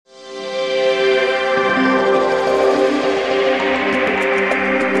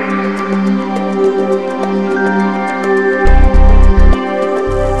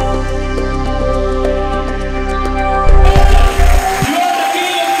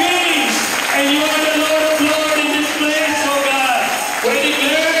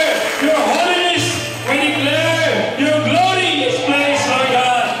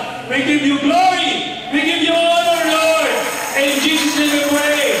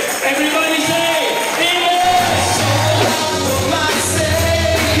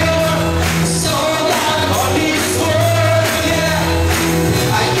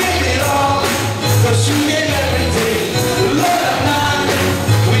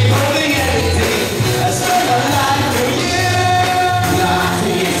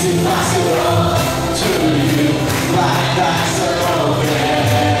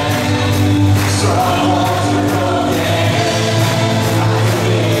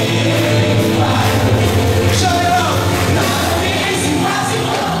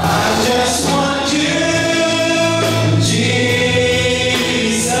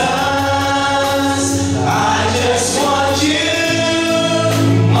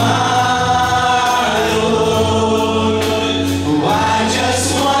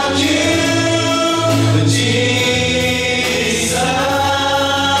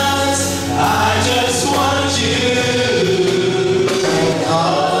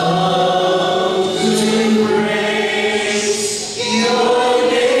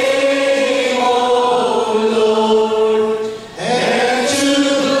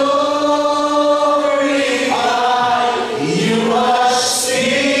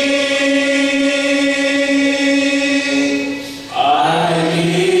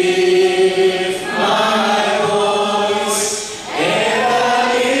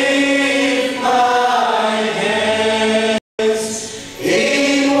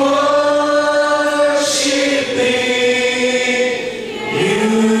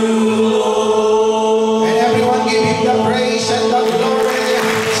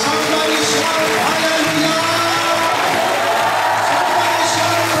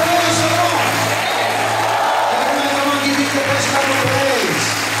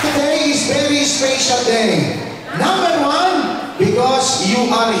today. Number one, because you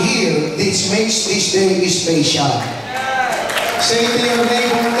are here, this makes this day special. Say to your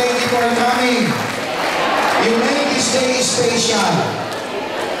neighbor, thank you for coming. You make this day special.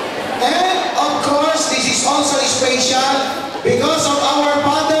 And of course, this is also special because of our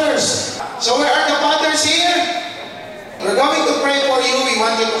fathers. So where are the fathers here? We're going to pray for you. We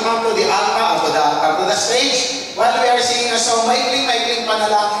want you to come to the altar, to the stage, while we are singing a song, maikling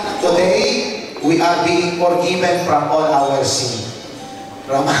panalangin. Today, we are being forgiven from all our sin,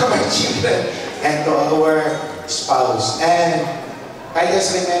 from our children, and to our spouse. And I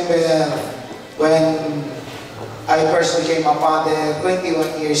just remember when I first became a father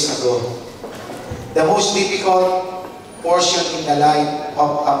 21 years ago, the most difficult portion in the life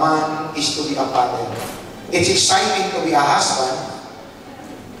of a man is to be a father. It's exciting to be a husband,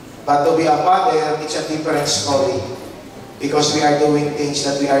 but to be a father, it's a different story. Because we are doing things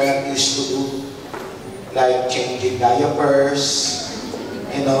that we are not used to do, like changing diapers,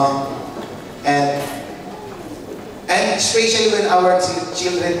 you know, and especially when our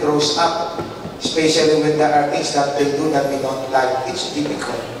children grows up, especially when there are things that they do that we don't like, it's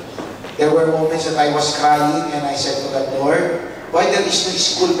difficult. There were moments that I was crying and I said to the Lord, why there is no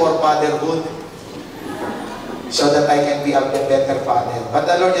school for fatherhood? So that I can be a better father. But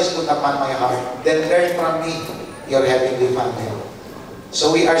the Lord has put upon my heart, then learn from me, your heavenly Father.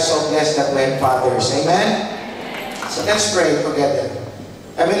 So we are so blessed that we have fathers. Amen? So let's pray together.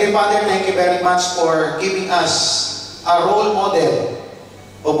 Heavenly Father, thank you very much for giving us a role model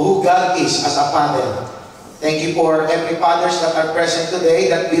of who God is as a father. Thank you for every fathers that are present today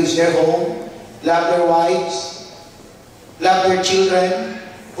that builds their home, love their wives, love their children,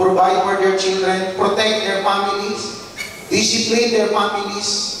 provide for their children, protect their families, discipline their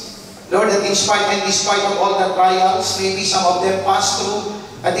families. Lord, that despite of all the trials, maybe some of them pass through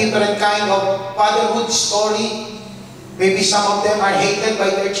a different kind of fatherhood story. Maybe some of them are hated by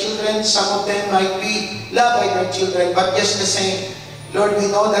their children, some of them might be loved by their children, but just the same, Lord, we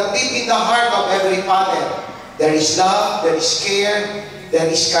know that deep in the heart of every father, there is love, there is care,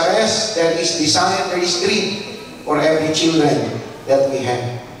 there is caress, there is desire, there is dream for every children that we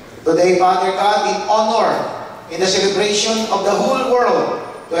have. Today, Father God, in honor, in the celebration of the whole world,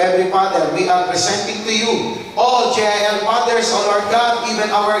 to every father, we are presenting to you all JIL fathers, O Lord God,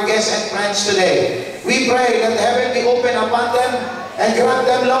 even our guests and friends today. We pray that heaven be open upon them and grant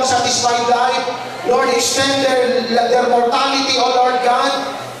them long satisfied life. Lord, extend their mortality, O Lord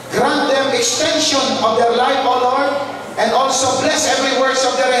God. Grant them extension of their life, O Lord, and also bless every works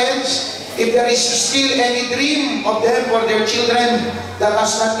of their hands. If there is still any dream of them for their children that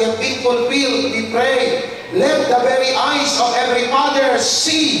has not yet been fulfilled, we pray, let the very eyes of every father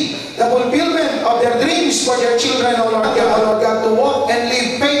see the fulfillment of their dreams for their children, O Lord God, to walk and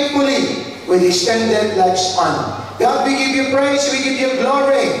live faithfully with extended lifespan. God, we give you praise, we give you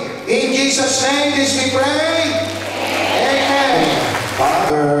glory. In Jesus' name, this we pray. Amen.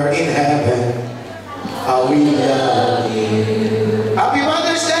 Father in heaven, how we love you. Happy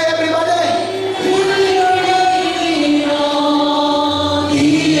Mother's Day, everybody.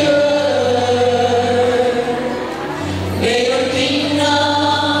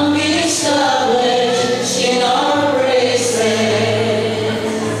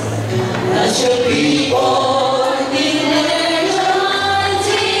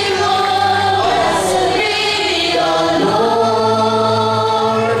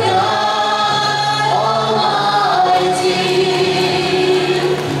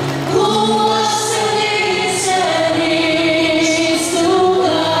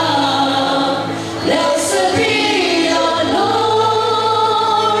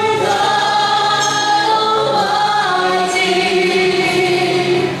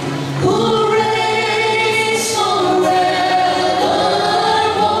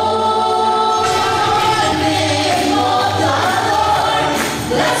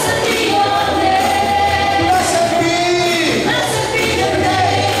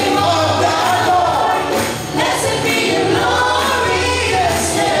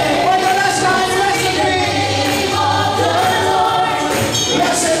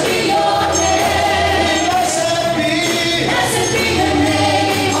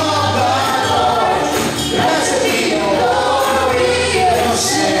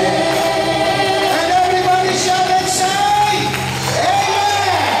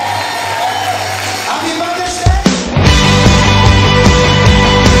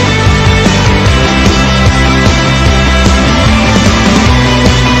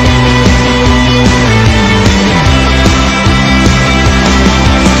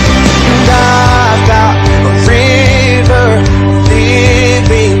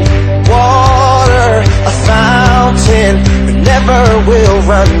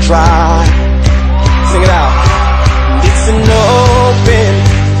 run dry. Sing it out. It's an open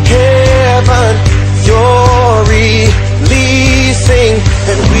heaven you're releasing,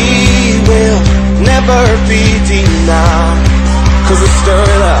 and we will never be denied. Cause we're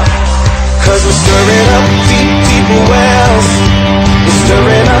stirring up. Cause we're stirring up deep, deep wells. We're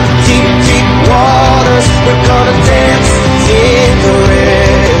stirring up deep, deep waters. We're gonna dance in the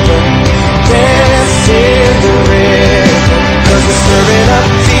river. Dance in the river. Cause we're stirring up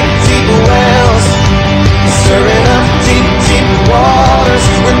deep, deep wells. We're stirring up deep, deep waters.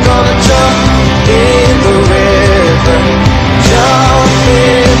 We're gonna jump in the river. Jump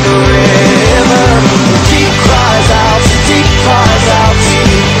in the river. Deep cries out, deep cries out,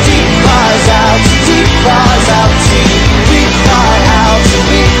 deep cries out, deep cries out, we cry out,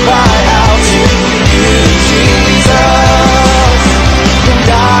 we cry out to you, Jesus. And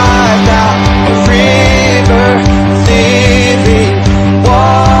I've got a river, living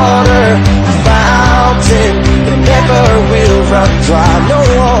water, a fountain that never will run dry. No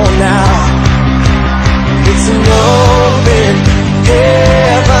more now. It's an open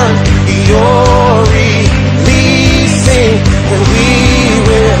heaven you're releasing, and we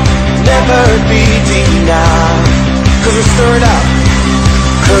will never be denied. Cause we're stirring up.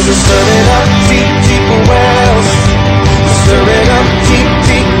 Cause we're stirring up deep, deep wells.